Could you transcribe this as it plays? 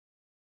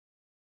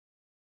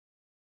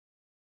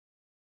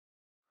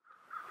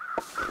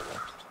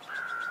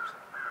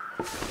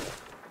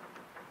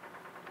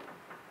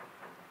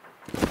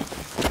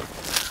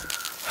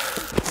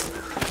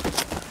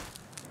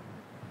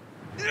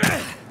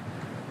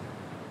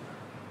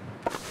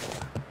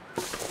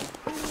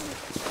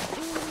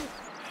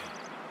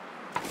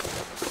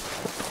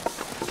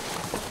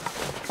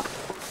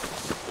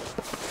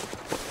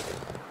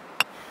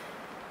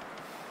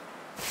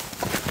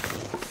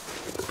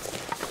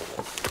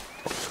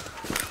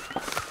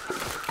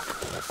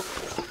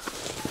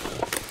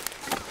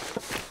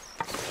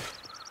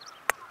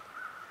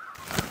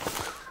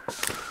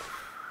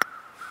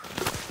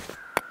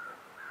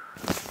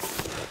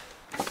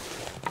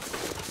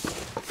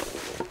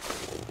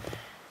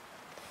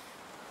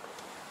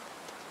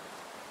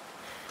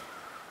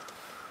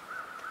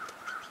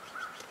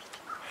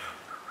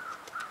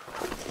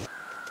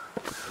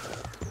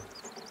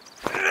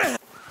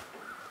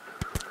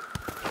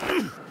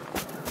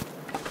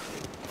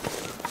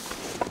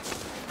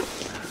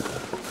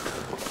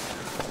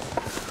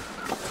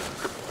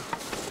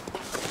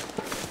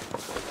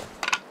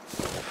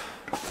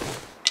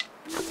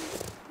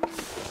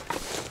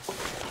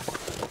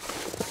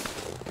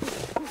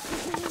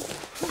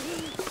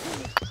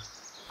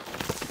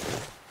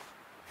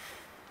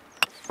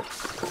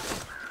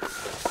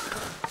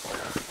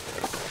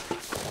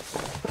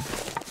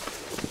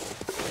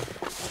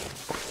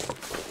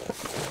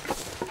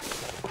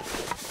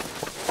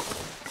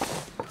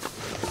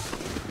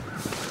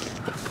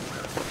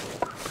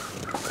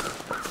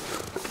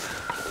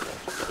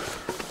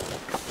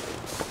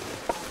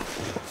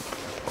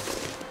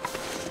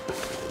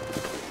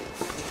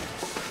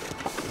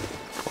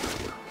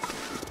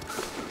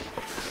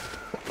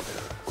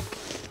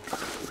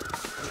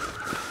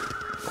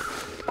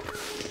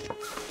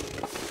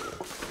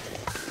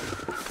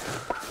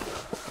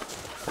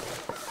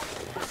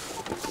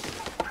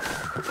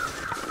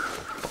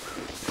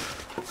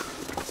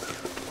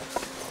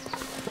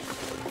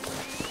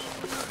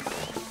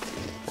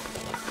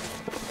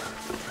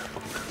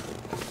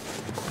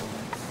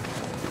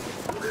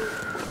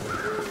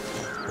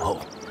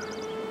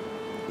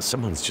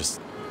Someone's just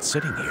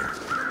sitting here,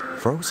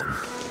 frozen.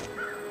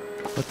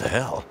 What the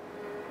hell?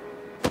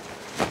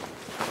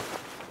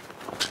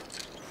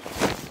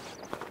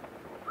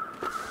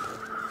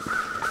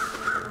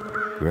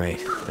 Great,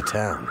 the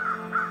town.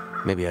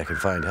 Maybe I can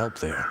find help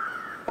there.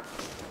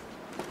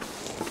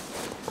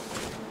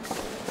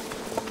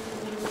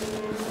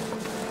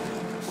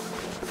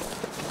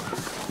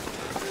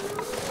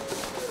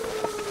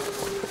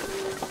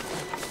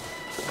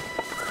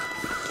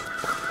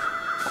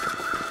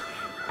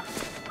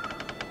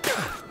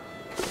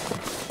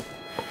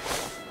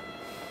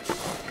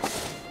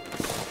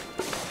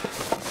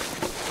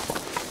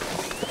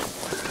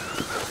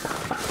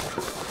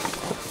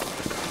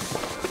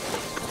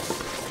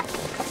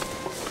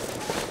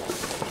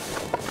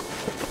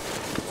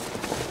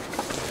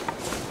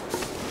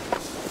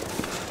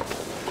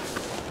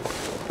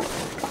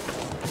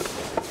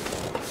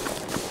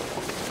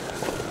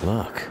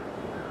 Look,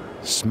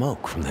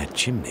 smoke from that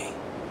chimney.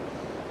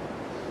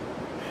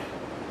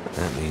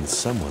 That means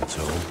someone's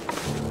home.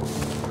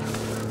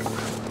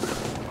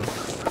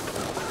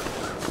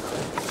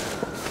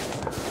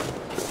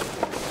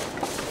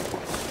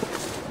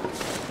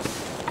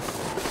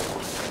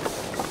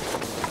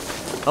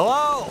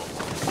 Hello?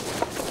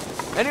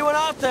 Anyone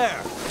out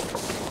there?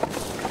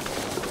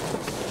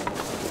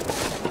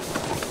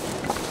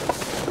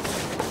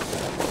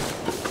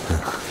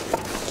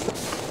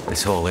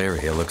 This whole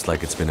area looks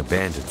like it's been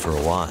abandoned for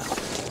a while.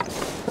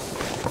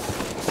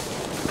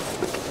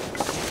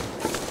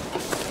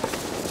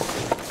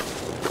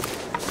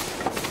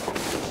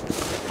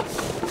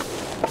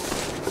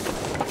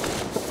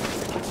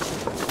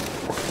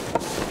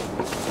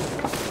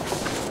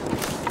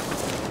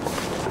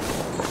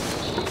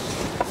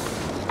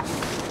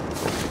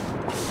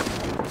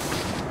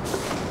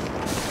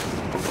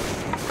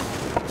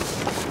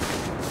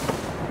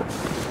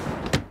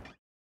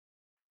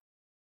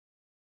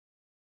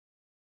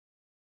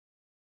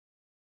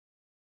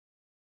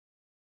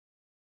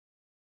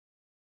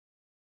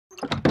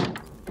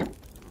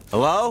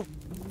 Hello?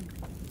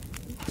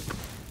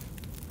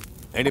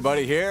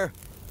 Anybody here?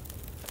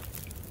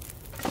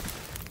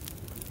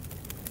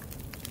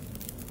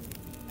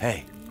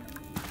 Hey.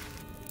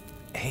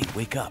 Hey,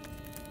 wake up.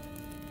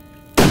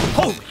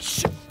 Holy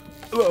shit!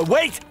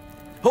 Wait!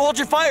 Hold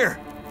your fire!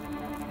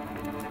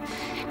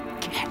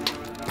 Get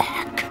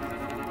back.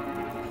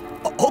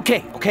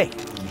 Okay.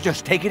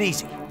 Just take it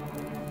easy.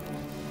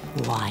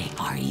 Why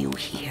are you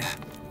here?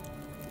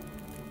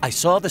 I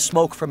saw the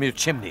smoke from your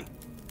chimney.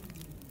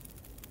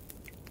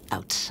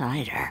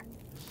 Outsider.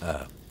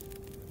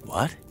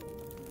 What?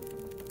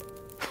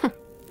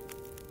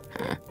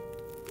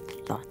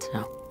 Thought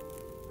so.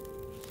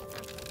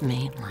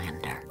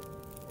 Mainlander.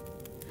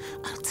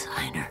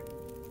 Outsider.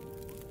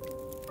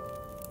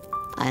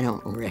 I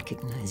don't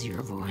recognize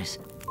your voice.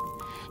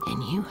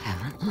 And you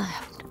haven't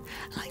left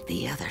like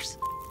the others.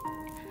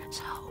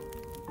 So,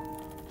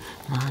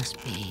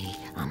 must be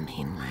a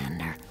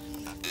mainlander.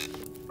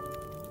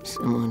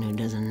 Someone who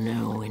doesn't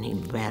know any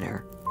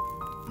better.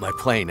 My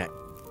plane,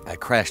 I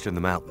crashed in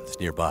the mountains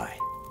nearby.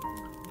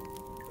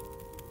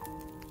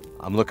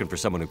 I'm looking for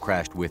someone who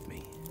crashed with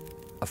me.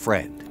 A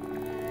friend.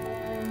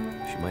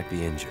 She might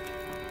be injured.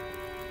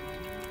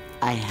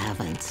 I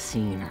haven't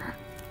seen her.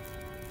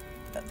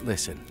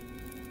 Listen,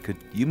 could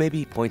you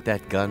maybe point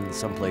that gun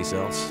someplace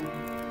else?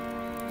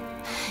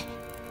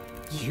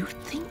 You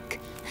think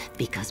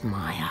because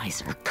my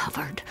eyes are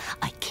covered,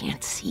 I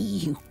can't see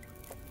you?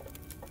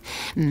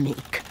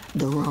 Make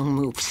the wrong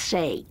move,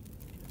 say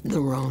the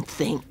wrong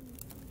thing.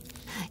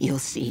 You'll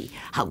see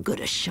how good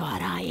a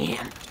shot I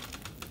am.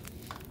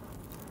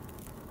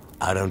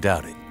 I don't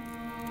doubt it.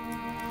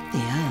 The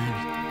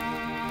others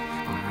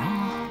are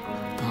all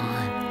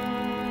gone.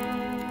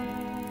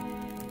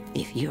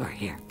 If you're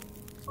here,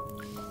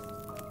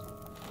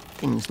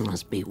 things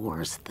must be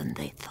worse than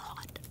they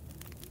thought.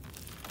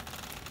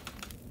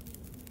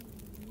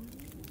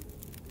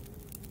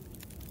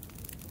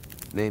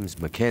 Name's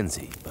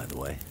Mackenzie, by the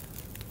way.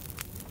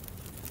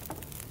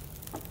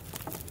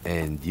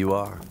 And you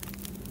are?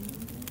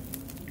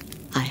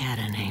 I had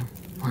a name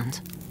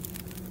once.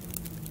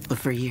 But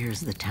for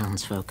years, the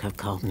townsfolk have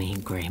called me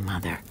Grey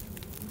Mother.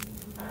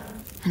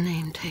 A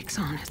name takes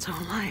on its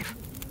own life.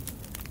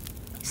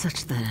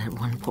 Such that at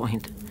one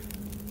point,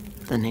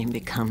 the name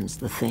becomes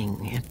the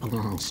thing it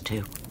belongs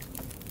to.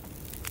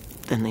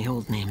 Then the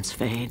old names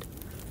fade.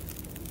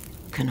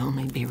 Can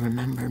only be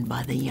remembered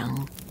by the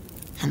young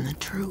and the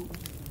true.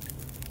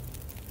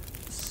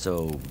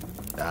 So,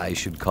 I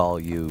should call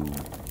you...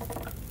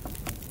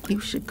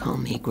 You should call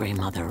me Grey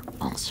Mother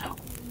also.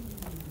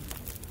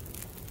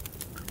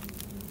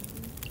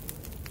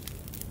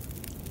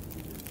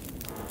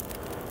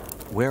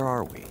 Where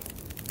are we?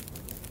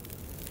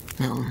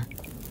 Milton.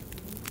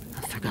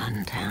 A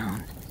forgotten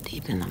town,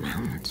 deep in the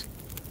mountains.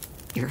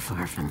 You're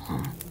far from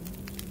home.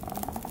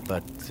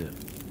 But,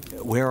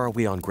 where are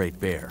we on Great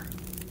Bear?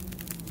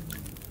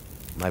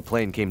 My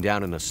plane came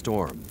down in a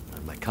storm,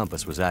 and my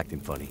compass was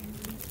acting funny.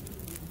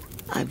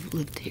 I've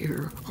lived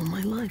here all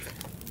my life.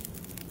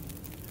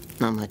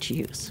 Not much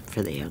use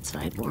for the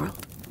outside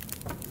world.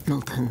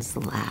 Milton's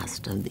the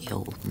last of the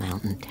old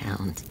mountain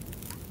towns.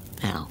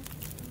 Now,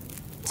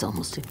 it's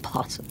almost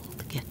impossible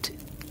to get to.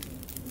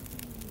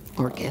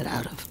 Or get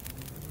out of.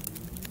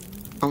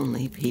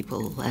 Only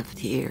people left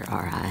here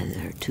are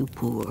either too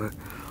poor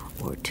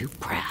or too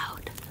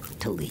proud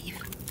to leave.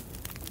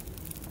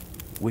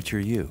 Which are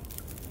you?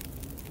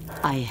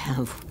 I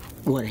have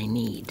what I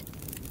need.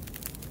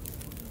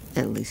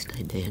 At least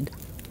I did,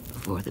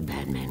 before the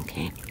bad men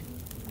came.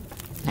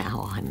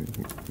 Now I'm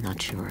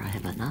not sure I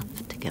have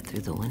enough to get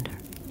through the winter.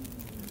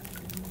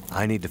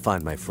 I need to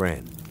find my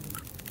friend,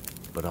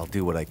 but I'll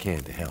do what I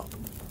can to help.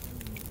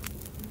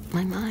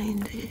 My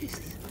mind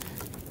is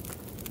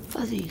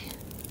fuzzy.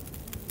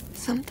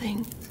 Some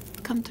things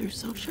come through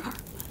so sharp,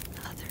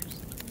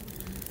 others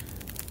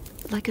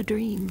like a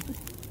dream.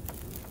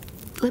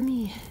 Let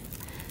me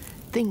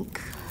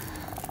think.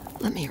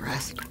 Let me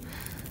rest.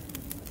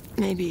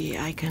 Maybe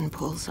I can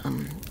pull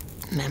some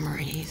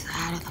memories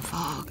out of the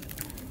fog.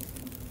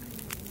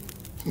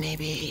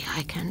 Maybe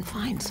I can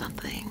find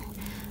something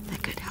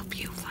that could help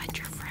you find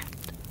your friend.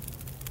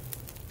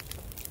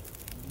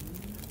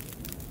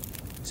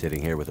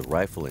 Sitting here with a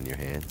rifle in your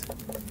hands.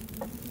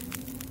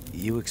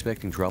 You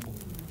expecting trouble?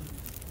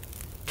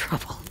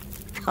 Trouble.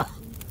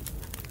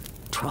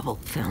 Trouble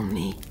found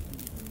me.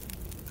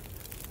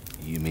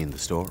 You mean the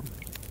storm?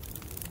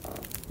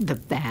 The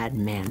bad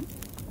men.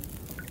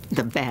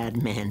 The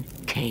bad men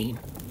came.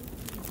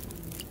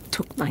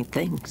 Took my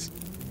things.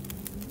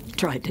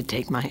 Tried to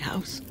take my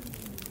house.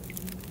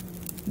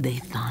 They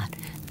thought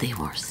they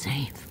were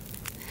safe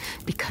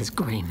because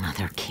Grey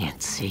Mother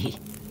can't see.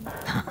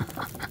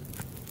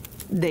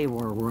 They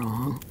were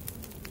wrong.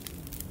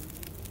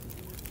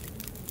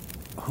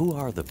 Who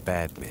are the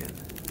bad men?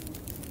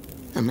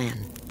 The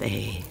men,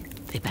 they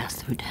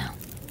passed through town.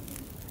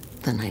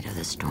 The night of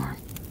the storm.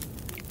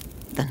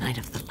 The night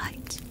of the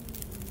lights.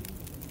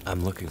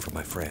 I'm looking for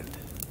my friend.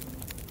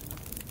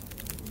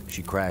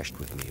 She crashed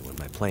with me when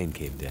my plane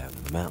came down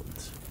in the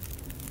mountains.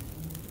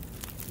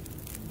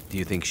 Do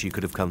you think she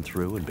could have come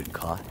through and been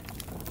caught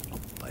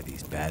by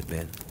these bad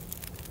men?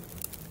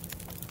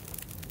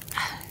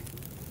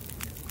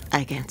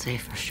 I can't say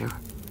for sure.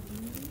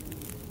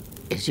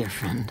 Is your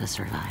friend a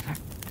survivor?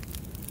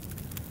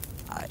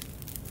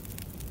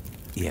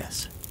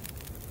 Yes.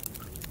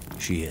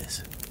 She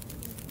is.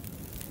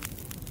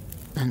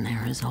 Then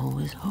there is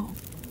always hope.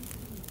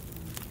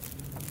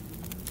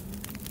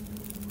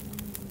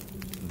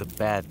 The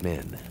bad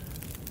men,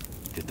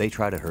 did they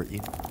try to hurt you?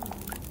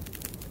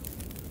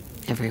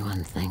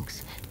 Everyone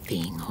thinks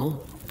being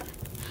old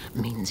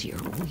means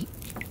you're weak,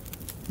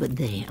 but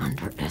they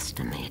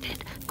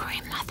underestimated Grey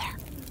Mother.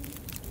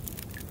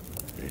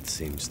 It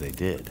seems they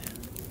did.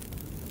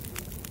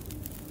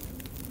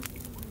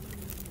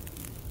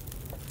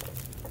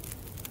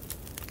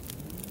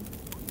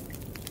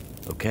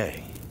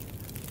 Okay.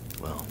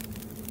 Well,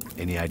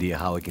 any idea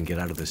how I can get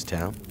out of this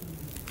town?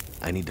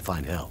 I need to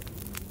find help.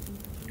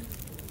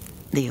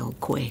 The old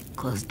quake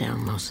closed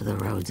down most of the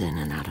roads in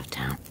and out of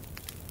town.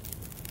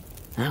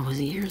 That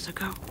was years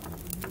ago.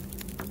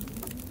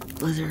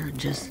 Blizzard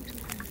just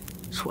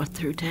swept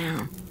through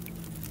town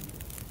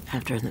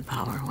after the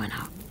power went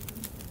out.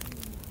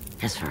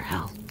 As for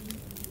help,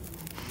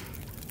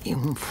 you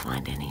won't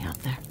find any out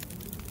there.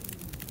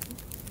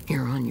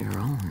 You're on your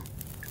own.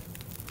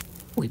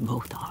 We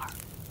both are.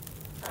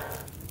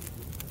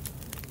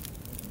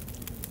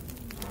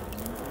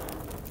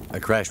 I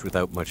crashed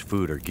without much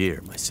food or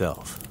gear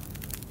myself.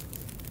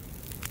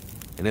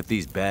 And if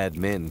these bad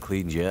men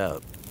cleaned you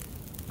out,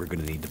 we're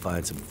gonna need to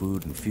find some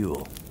food and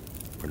fuel,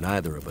 or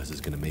neither of us is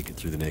gonna make it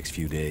through the next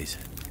few days.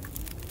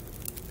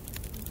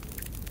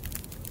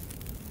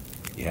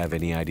 You have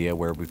any idea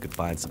where we could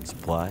find some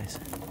supplies?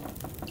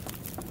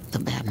 The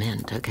bad men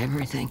took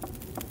everything.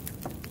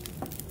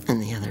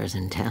 And the others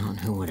in town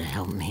who would have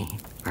helped me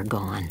are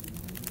gone.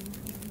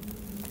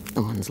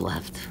 The ones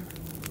left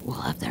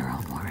will have their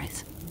own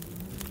worries.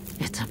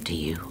 It's up to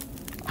you,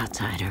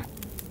 outsider.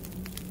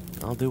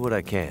 I'll do what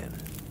I can,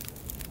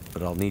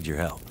 but I'll need your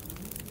help.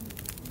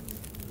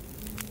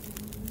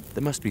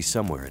 There must be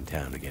somewhere in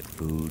town to get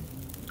food,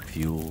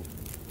 fuel,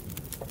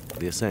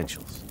 the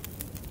essentials.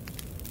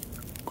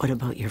 What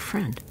about your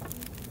friend?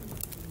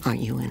 Are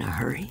you in a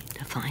hurry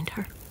to find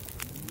her?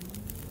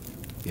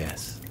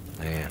 Yes,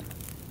 I am.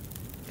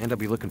 And I'll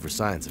be looking for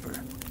signs of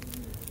her.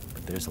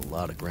 But there's a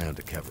lot of ground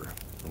to cover.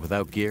 And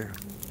without gear,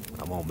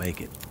 I won't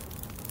make it.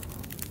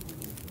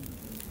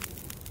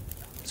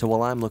 So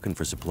while I'm looking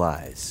for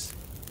supplies,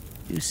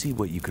 you see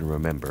what you can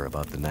remember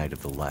about the night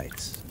of the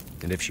lights,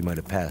 and if she might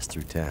have passed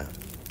through town.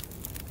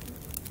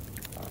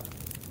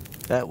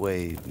 That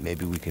way,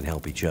 maybe we can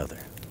help each other.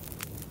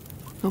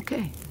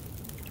 Okay,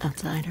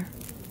 outsider.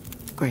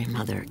 Grey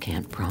Mother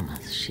can't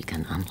promise she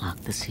can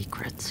unlock the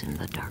secrets in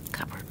the dark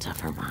cupboards of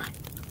her mind.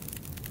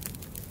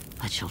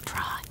 But she'll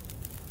try.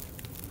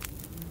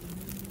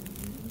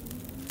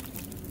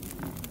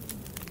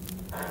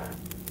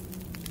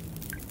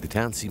 The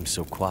town seems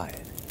so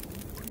quiet.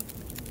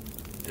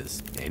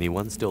 Does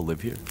anyone still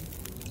live here?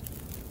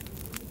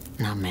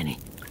 Not many.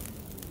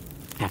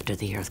 After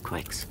the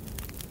earthquakes,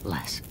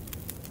 less.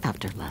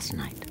 After last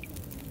night,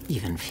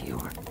 even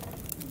fewer.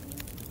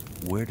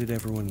 Where did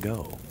everyone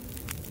go?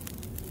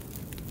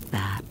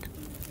 That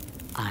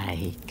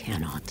I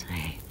cannot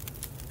say.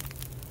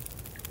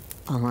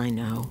 All I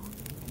know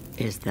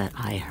is that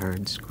I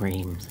heard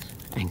screams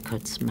and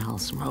could smell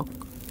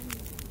smoke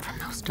for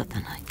most of the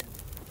night.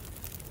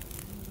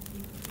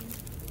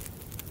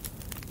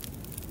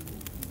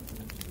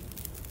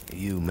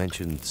 You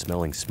mentioned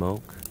smelling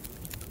smoke?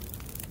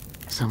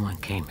 Someone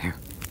came here.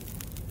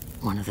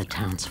 One of the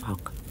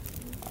townsfolk.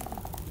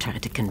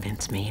 Tried to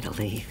convince me to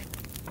leave.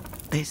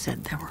 They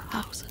said there were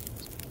houses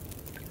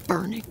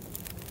burning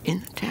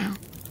in the town.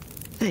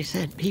 They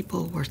said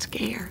people were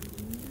scared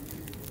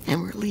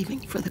and were leaving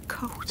for the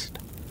coast.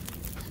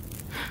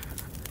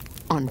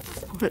 On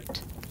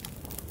foot.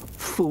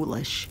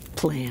 Foolish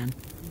plan.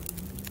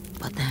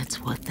 But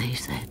that's what they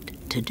said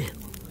to do.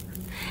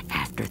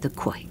 After the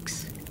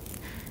quakes.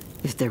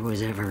 If there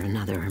was ever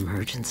another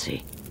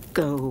emergency,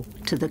 go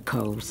to the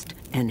coast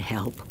and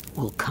help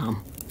will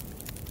come.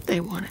 They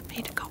wanted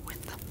me to go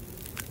with them.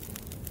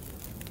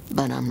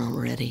 But I'm not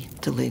ready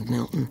to leave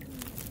Milton.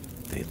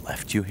 They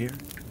left you here?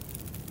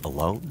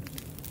 Alone?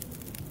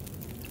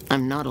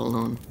 I'm not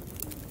alone.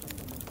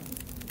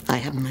 I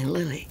have my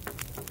Lily.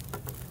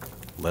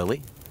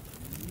 Lily?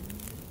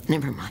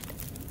 Never mind.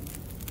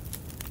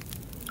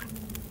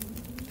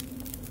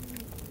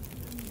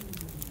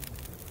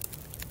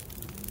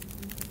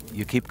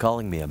 You keep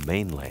calling me a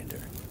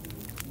mainlander.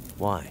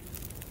 Why?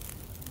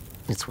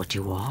 It's what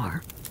you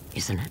are,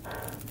 isn't it?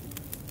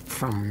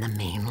 From the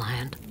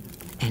mainland,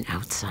 an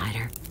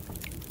outsider.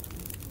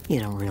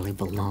 You don't really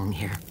belong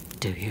here,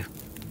 do you?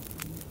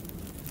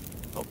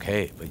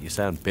 Okay, but you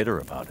sound bitter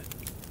about it.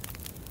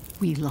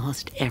 We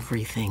lost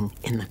everything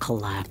in the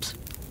collapse.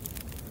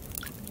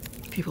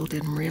 People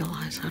didn't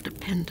realize how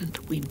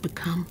dependent we'd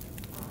become.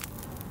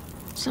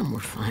 Some were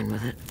fine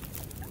with it.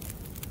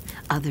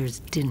 Others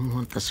didn't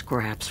want the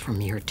scraps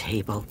from your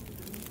table.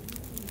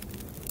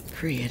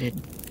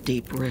 Created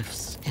deep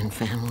rifts in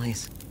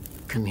families,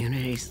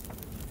 communities,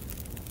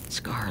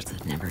 scars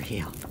that never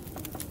healed.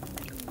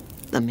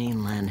 The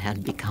mainland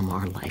had become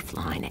our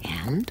lifeline,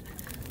 and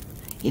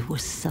it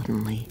was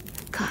suddenly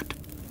cut.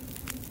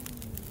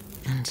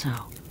 And so,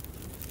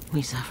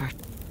 we suffered.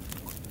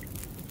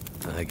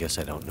 I guess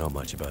I don't know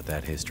much about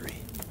that history.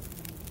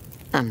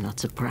 I'm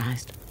not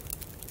surprised.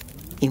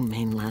 You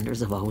mainlanders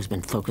have always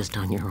been focused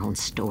on your own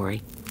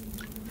story.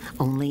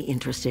 Only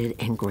interested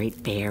in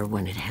Great Bear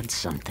when it had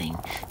something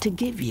to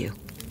give you.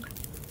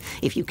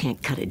 If you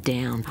can't cut it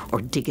down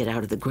or dig it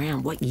out of the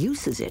ground, what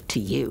use is it to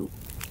you?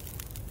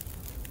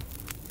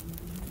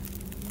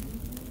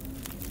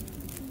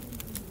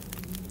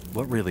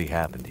 What really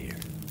happened here?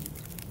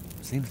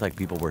 Seems like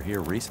people were here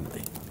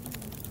recently.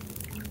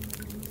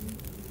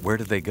 Where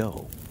did they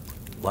go?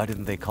 Why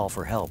didn't they call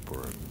for help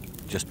or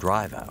just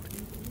drive out?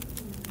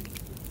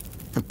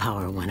 The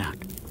power went out.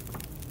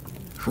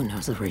 Who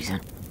knows the reason?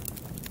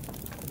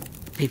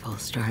 People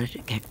started to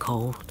get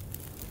cold,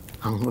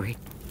 hungry.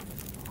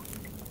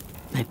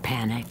 They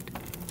panicked,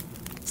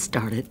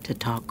 started to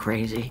talk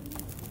crazy.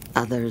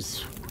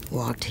 Others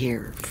walked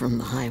here from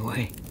the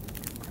highway.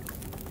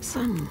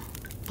 Some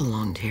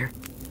belonged here.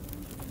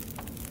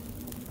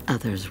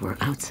 Others were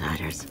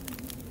outsiders,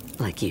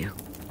 like you.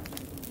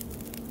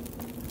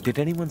 Did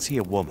anyone see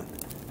a woman?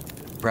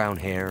 Brown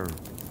hair,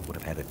 would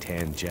have had a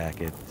tan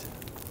jacket,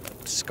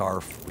 a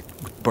scarf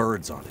with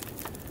birds on it.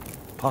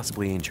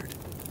 Possibly injured.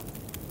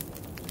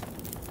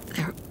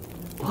 There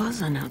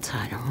was an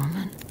outsider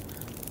woman.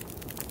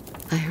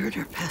 I heard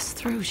her pass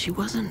through. She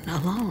wasn't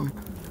alone.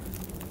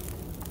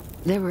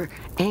 There were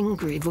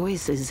angry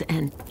voices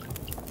and...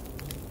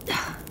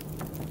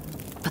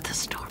 But the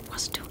storm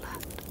was too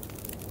loud.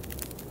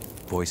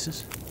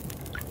 Voices?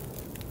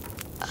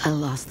 I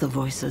lost the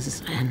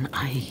voices and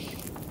I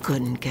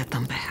couldn't get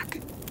them back.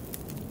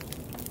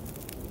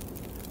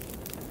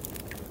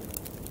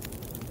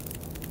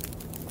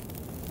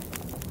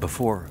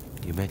 Before,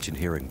 you mentioned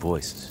hearing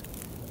voices.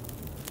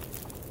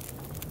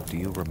 Do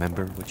you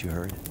remember what you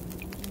heard?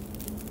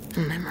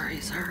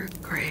 Memories are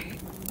gray,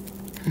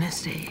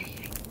 misty.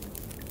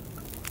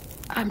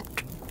 I'm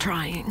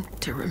trying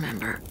to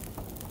remember.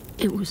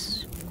 It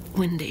was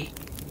windy.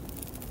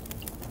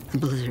 The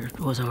blizzard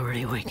was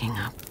already waking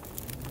up.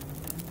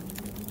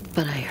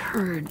 But I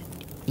heard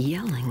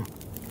yelling.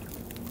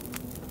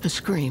 A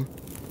scream.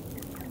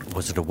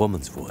 Was it a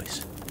woman's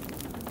voice?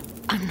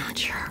 I'm not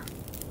sure.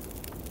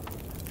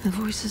 The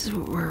voices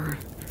were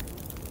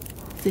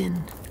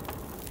thin,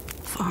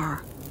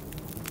 far.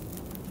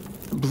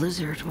 The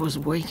blizzard was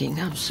waking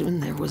up. Soon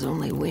there was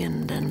only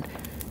wind and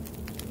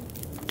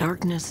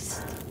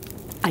darkness.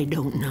 I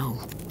don't know.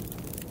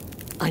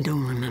 I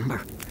don't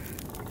remember.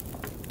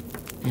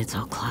 It's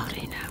all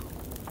cloudy now.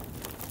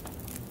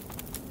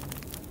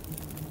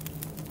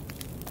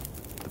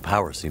 The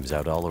power seems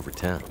out all over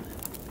town.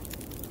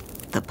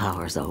 The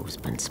power's always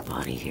been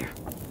spotty here,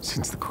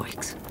 since the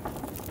quakes.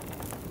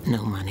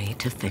 No money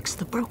to fix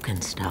the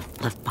broken stuff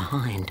left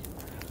behind.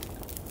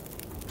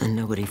 And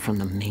nobody from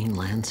the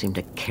mainland seemed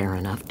to care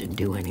enough to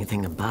do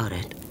anything about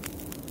it.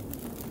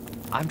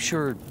 I'm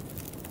sure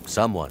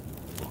someone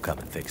will come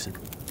and fix it.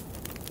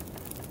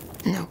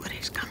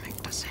 Nobody's coming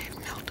to save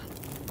Milton.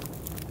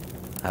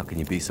 How can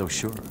you be so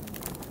sure?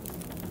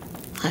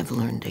 I've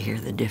learned to hear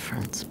the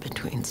difference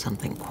between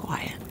something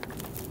quiet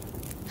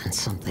and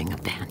something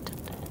abandoned.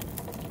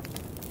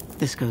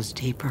 This goes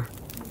deeper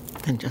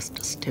than just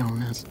a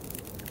stillness.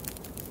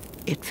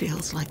 It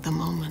feels like the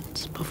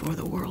moments before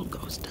the world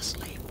goes to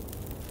sleep.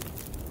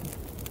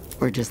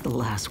 We're just the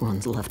last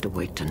ones left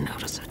awake to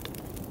notice it.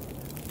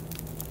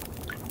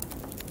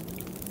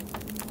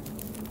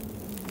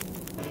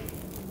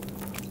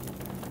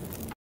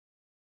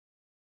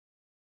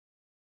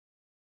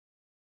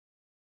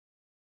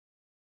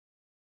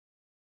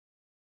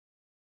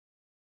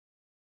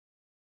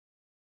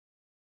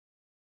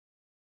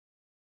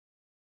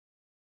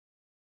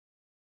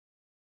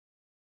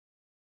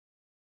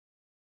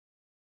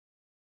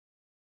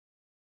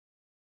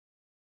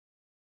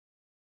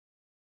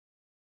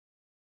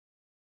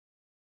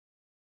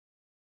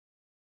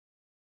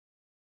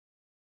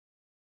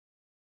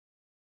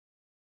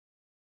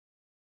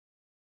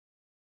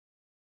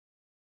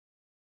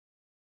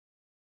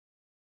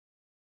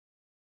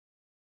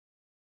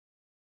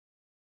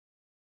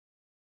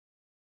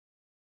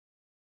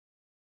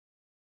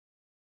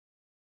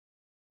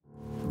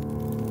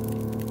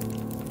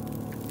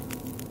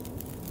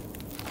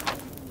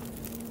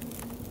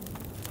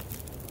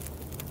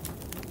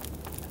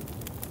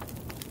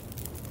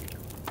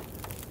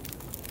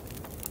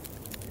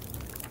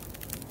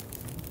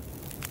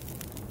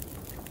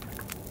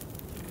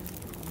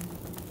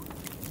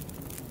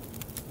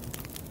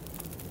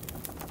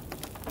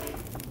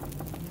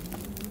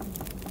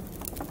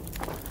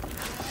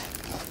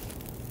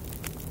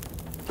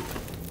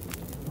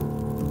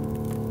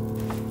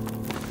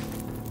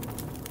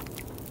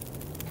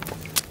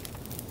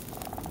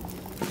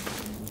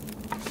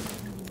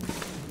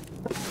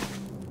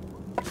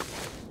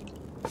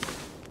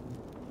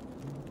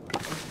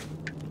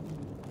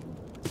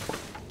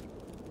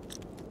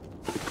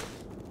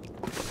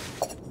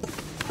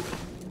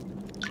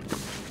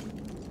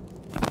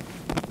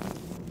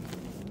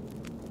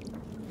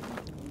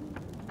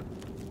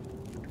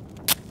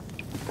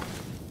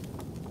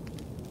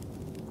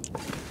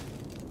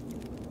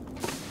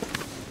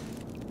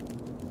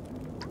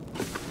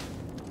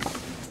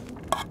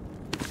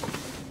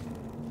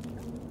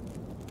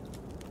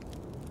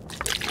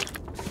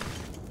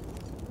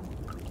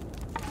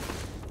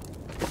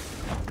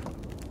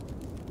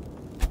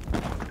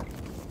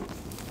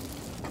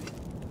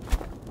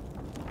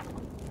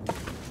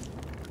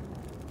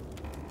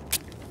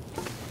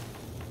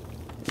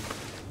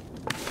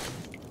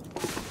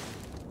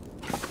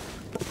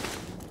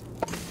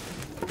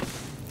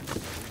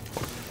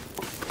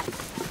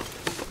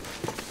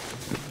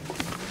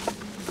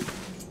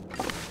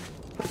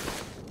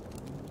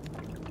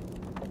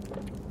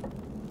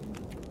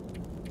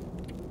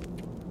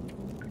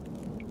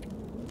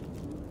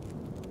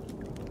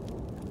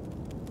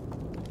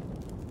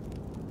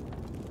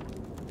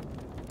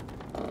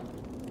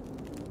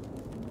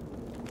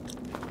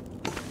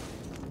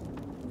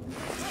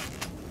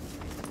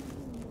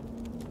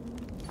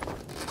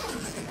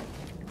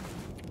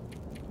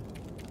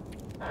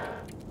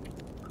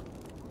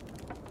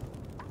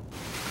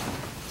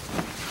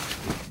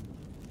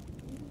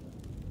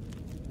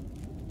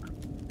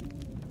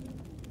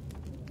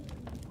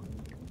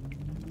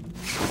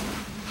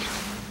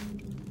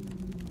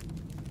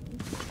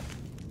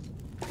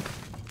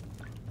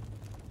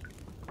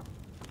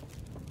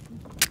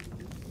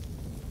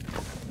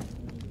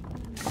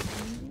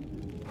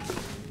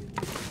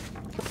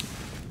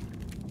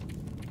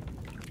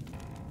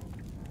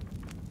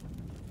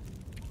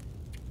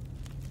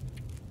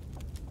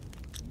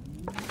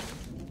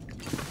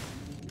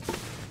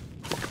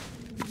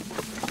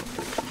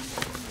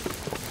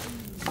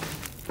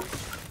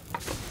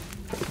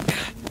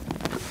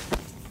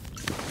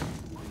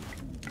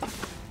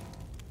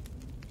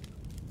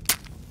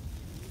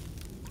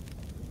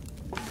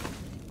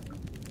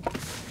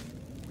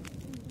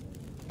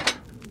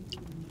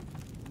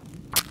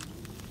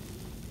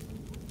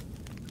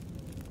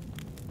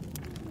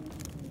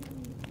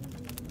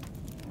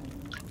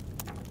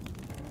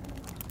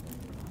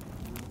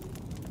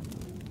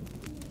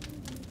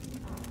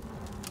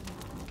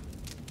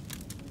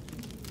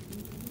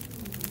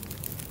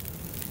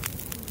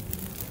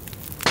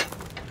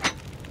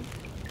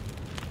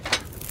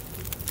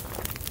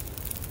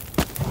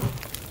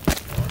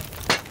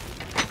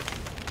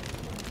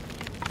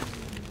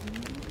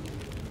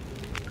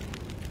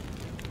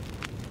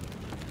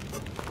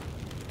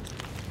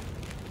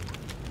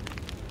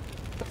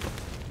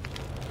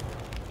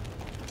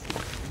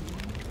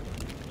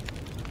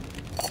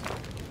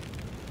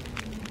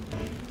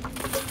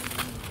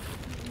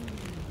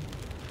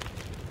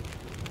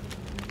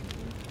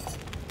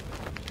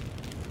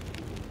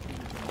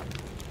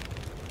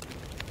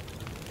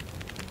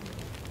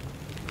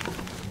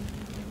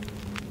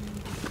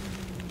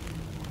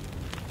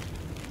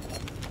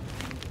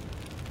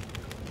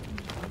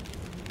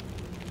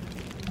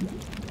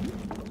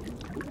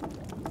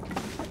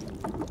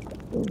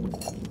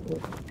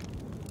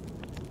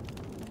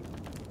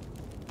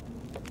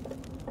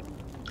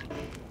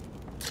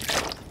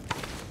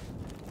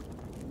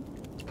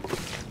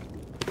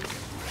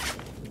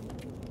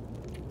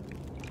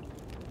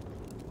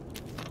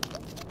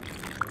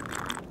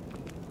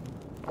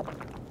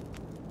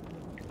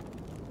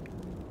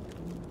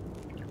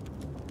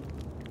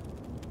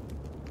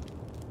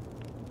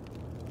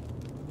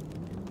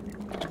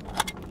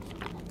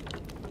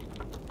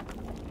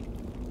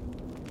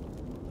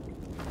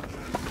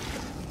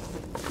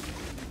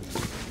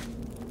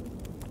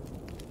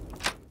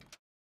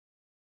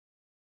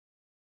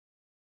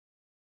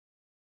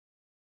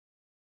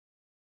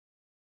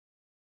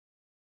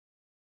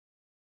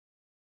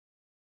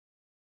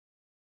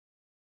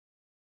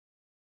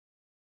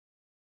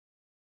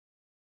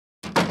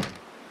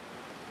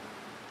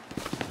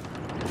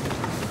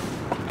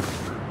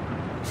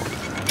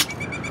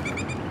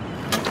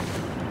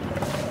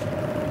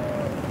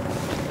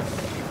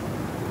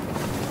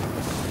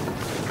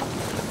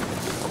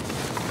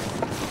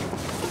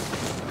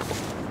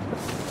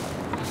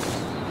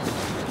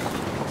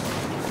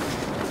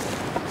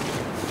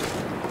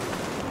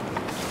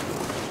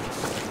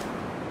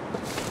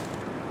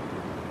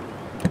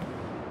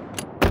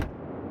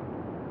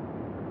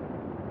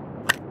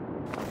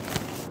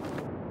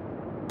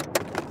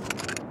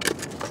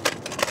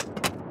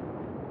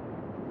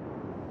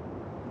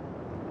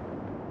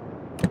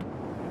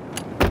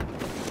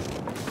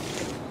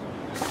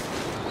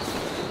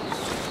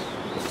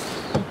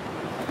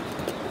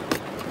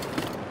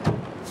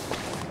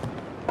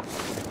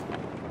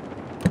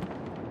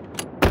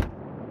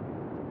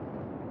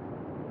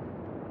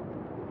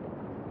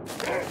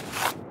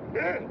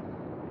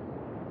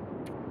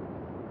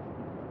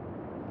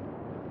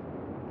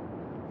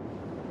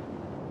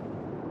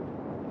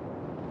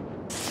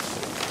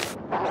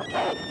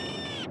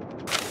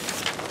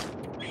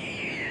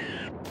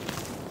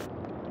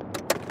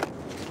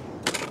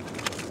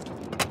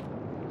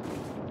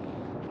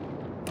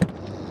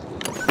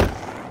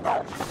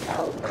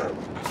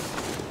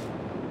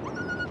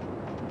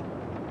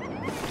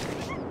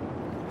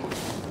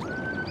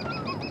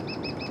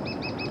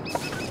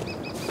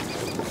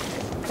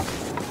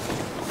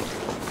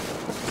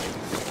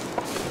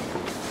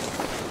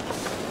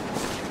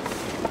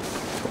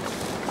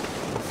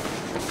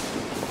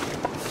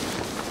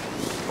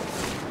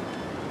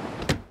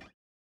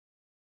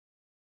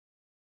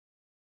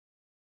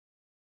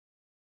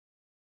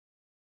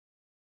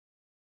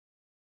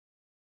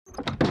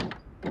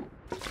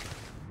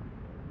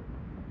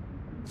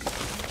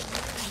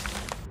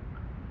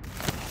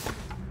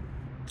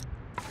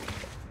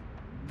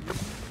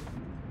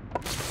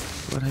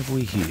 What have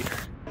we here?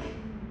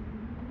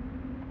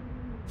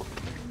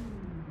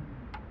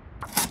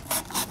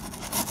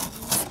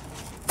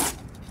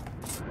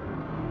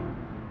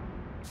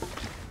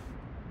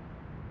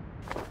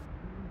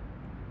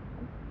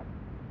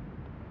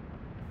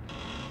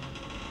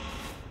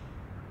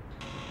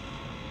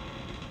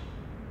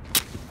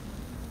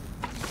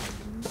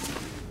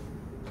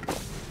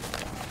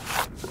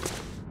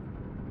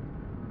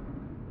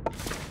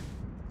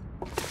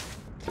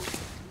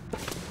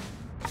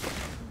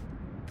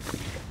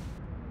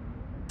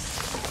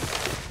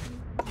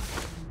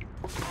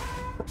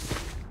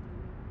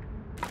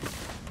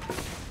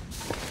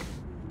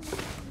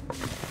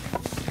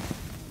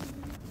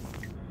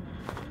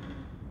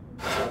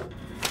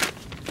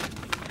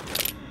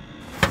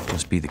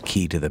 Must be the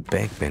key to the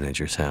bank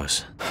manager's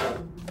house.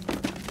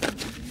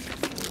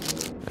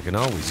 I can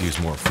always use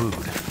more food.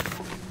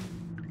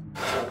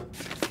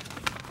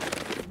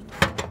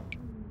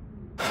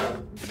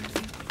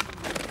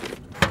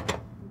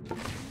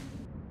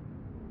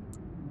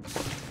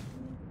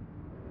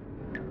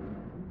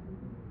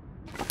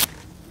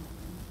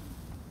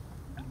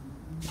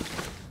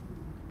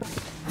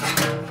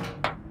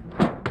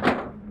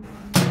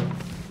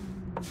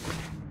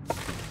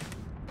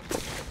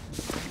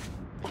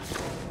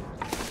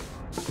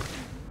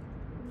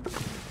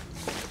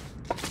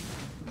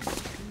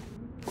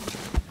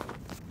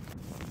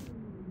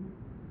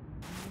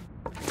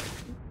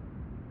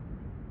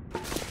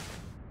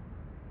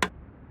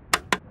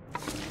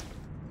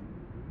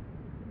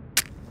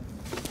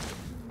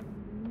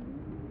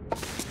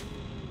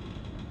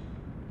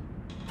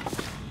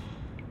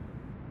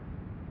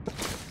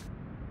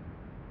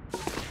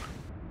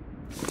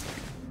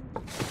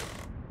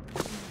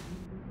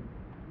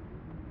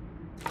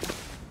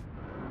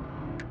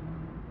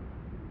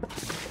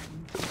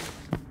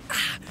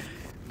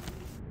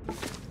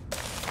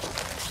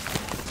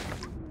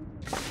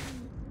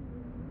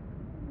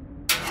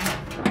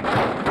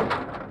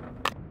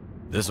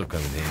 This'll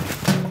come in handy.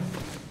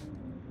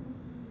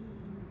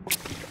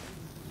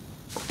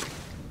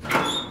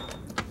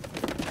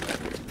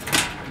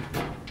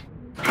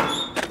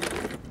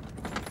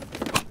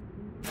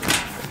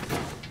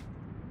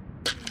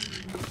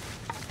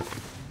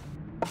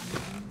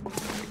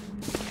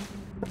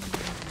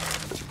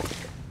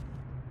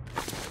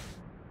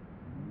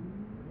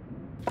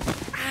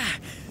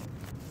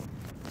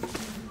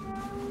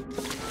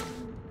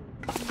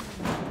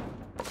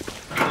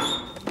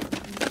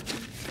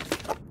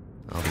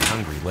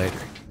 Hungry later.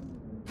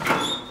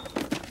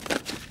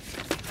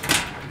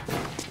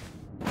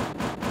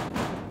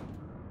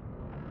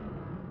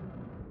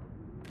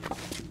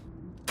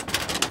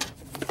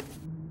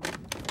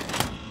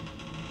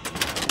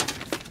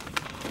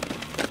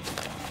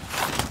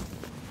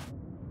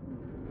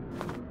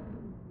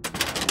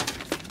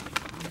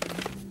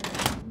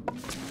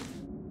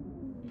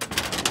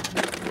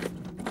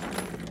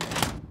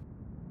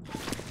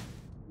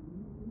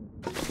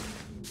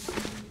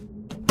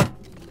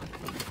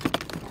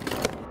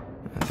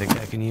 I think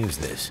I can use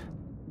this.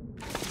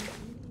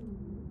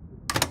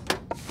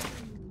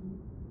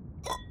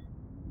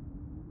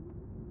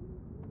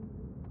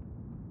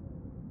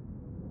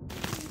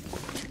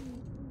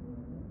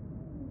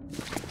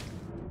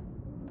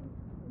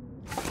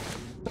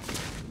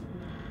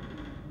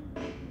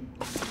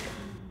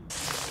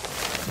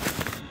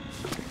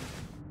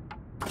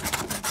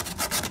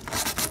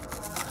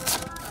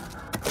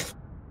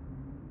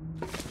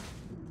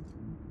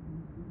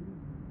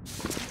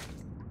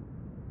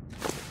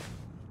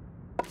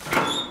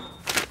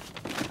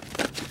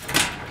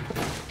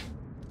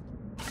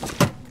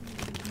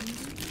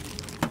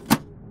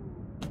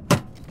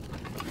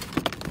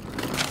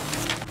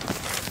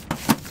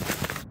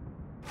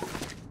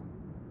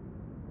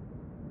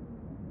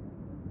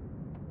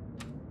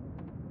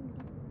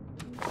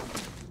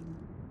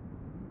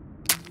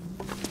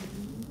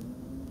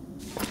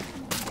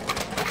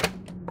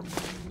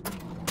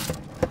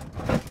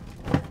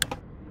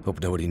 Hope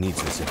nobody needs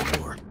this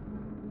anymore.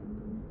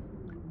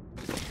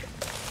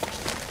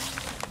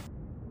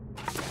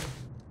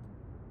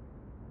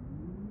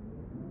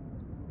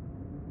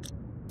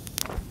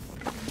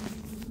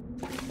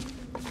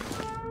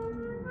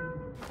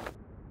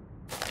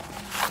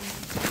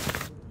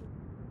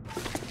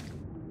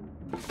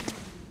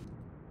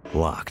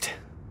 Locked.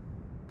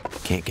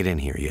 Can't get in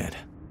here yet.